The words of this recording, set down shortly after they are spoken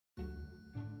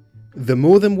The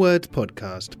More Than Words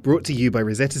podcast, brought to you by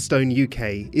Rosetta Stone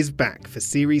UK, is back for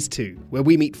Series 2, where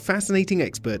we meet fascinating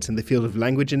experts in the field of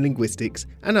language and linguistics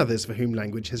and others for whom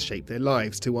language has shaped their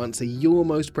lives to answer your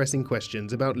most pressing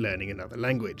questions about learning another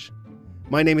language.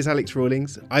 My name is Alex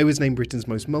Rawlings. I was named Britain's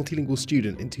most multilingual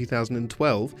student in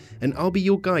 2012, and I'll be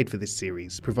your guide for this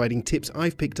series, providing tips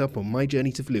I've picked up on my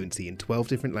journey to fluency in 12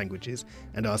 different languages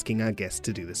and asking our guests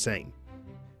to do the same.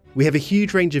 We have a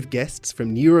huge range of guests,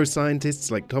 from neuroscientists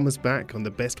like Thomas Back on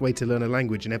the best way to learn a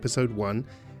language in episode 1,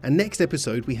 and next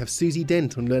episode we have Susie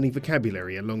Dent on learning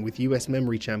vocabulary along with US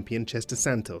memory champion Chester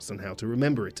Santos on how to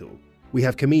remember it all. We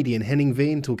have comedian Henning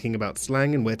Veen talking about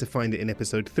slang and where to find it in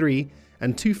episode 3,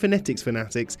 and 2 phonetics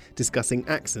fanatics discussing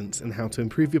accents and how to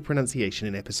improve your pronunciation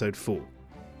in episode 4.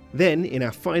 Then, in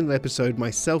our final episode,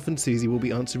 myself and Susie will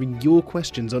be answering your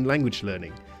questions on language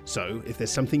learning. So, if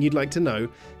there's something you'd like to know,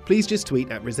 please just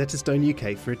tweet at Rosetta Stone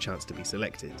UK for a chance to be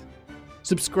selected.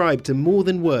 Subscribe to More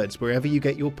Than Words wherever you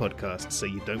get your podcasts so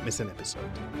you don't miss an episode.